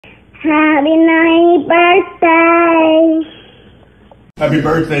Happy 90th birthday. Happy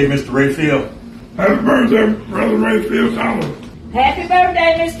birthday, Mr. Rayfield. Happy birthday, Brother Rayfield Thomas. Happy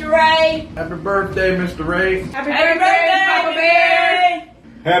birthday, Mr. Ray. Happy birthday, Mr. Ray. Happy birthday, Papa Bear.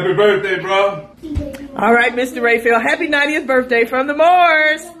 Happy birthday, bro. All right, Mr. Rayfield, happy 90th birthday from the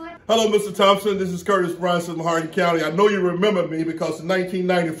Moores. Hello, Mr. Thompson. This is Curtis Bronson from Hardin County. I know you remember me because in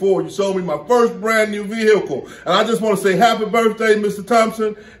 1994, you sold me my first brand new vehicle. And I just want to say happy birthday, Mr.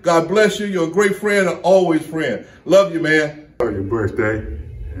 Thompson. God bless you. You're a great friend and always friend. Love you, man. Your birthday,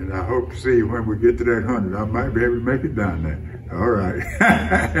 and I hope to see you when we get to that 100. I might be able to make it down there. All right.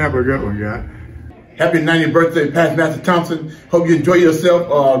 Have a good one, guy. Happy 90th birthday, Pastor Master Thompson. Hope you enjoy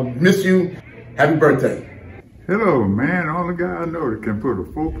yourself. Miss you. Happy birthday. Hello, man. Only guy I know that can put a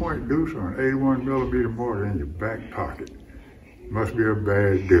 4-point deuce on an 81mm mortar in your back pocket. Must be a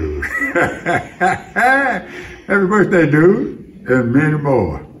bad dude. Happy birthday, dude. And many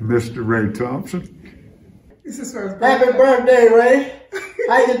more, Mr. Ray Thompson. Happy birthday, Ray.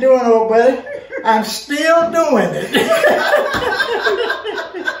 How you doing, old buddy? I'm still doing it.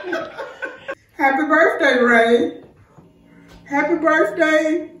 Happy birthday, Ray. Happy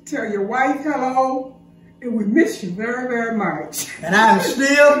birthday. Tell your wife hello. And we miss you very, very much. And I'm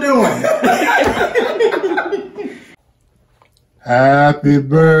still doing it. Happy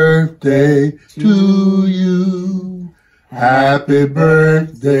birthday to you. Happy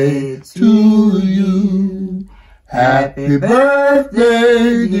birthday to you. Happy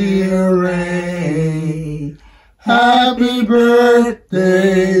birthday, dear Ray. Happy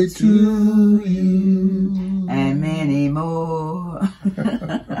birthday to you. And many more.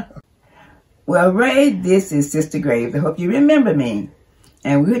 Well, Ray, this is Sister Graves. I hope you remember me.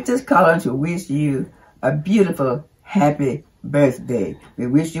 And we're just calling to wish you a beautiful, happy birthday. We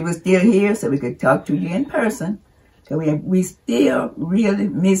wish you were still here so we could talk to you in person. So we still really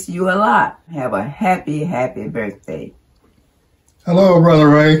miss you a lot. Have a happy, happy birthday. Hello, Brother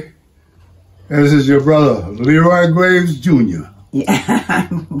Ray. This is your brother, Leroy Graves, Jr. Yeah,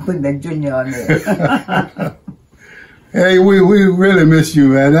 I'm putting that junior on there. Hey, we really miss you,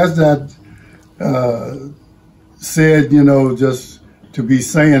 man. That's not said, you know, just to be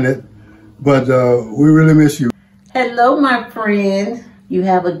saying it, but we really miss you. Hello, my friend. You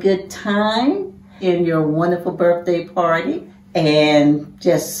have a good time in your wonderful birthday party. And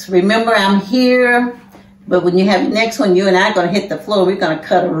just remember, I'm here. But when you have your next one, you and I are going to hit the floor. We're going to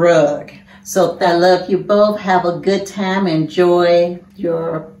cut a rug. So I love you both. Have a good time. Enjoy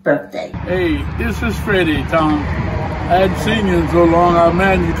your birthday. Hey, this is Freddie, Tom. I hadn't seen you in so long. I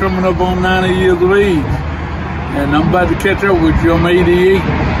imagine you're coming up on 90 years of age. And I'm about to catch up with you. I'm 88.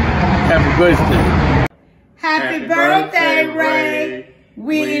 Happy birthday. Happy birthday, Ray.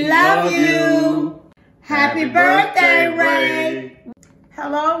 We love you. Happy birthday, Ray.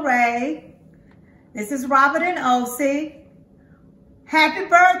 Hello, Ray. This is Robert and Osie. Happy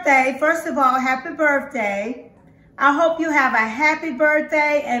birthday. First of all, happy birthday. I hope you have a happy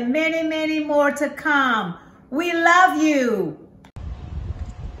birthday and many, many more to come. We love you.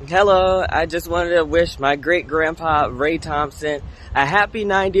 Hello, I just wanted to wish my great-grandpa, Ray Thompson, a happy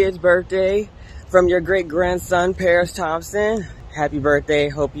 90th birthday from your great-grandson, Paris Thompson. Happy birthday.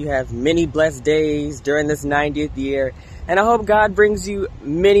 Hope you have many blessed days during this 90th year, and I hope God brings you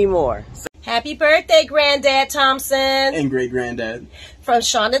many more. Happy birthday, Granddad Thompson. And great-granddad. From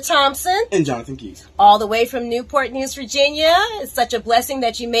Shonda Thompson. And Jonathan Keys. All the way from Newport News, Virginia. It's such a blessing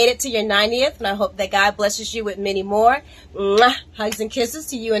that you made it to your 90th, and I hope that God blesses you with many more. Mwah. Hugs and kisses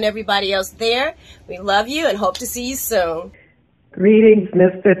to you and everybody else there. We love you and hope to see you soon. Greetings,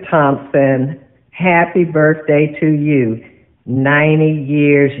 Mr. Thompson. Happy birthday to you. 90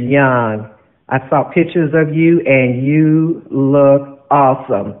 years young. I saw pictures of you, and you look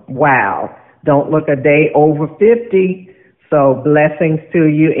awesome. Wow. Don't look a day over 50. So blessings to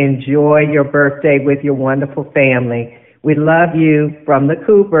you. Enjoy your birthday with your wonderful family. We love you from the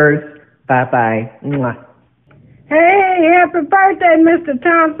Coopers. Bye-bye. Mwah. Hey, happy birthday, Mr.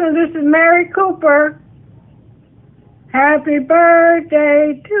 Thompson. This is Mary Cooper. Happy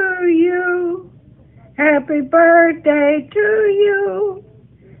birthday to you. Happy birthday to you.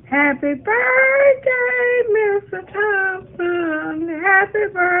 Happy birthday, Mr. Thompson. Happy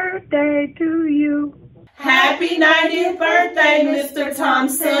birthday to you. Happy 90th birthday, Mr.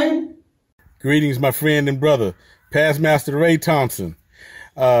 Thompson. Greetings, my friend and brother, Past Master Ray Thompson.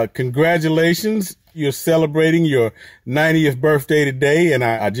 Congratulations. You're celebrating your 90th birthday today, and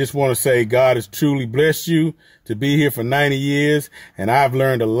I just want to say God has truly blessed you to be here for 90 years, and I've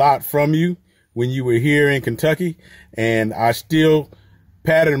learned a lot from you when you were here in Kentucky, and I still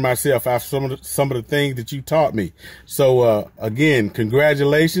patterning myself after some of the things that you taught me. So again,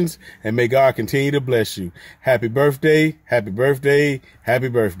 congratulations, and may God continue to bless you. Happy birthday, happy birthday, happy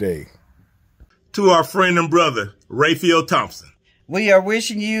birthday. To our friend and brother, Rayfield Thompson. We are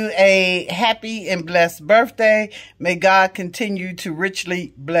wishing you a happy and blessed birthday. May God continue to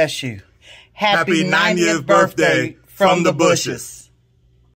richly bless you. Happy 90th birthday from the Bushes.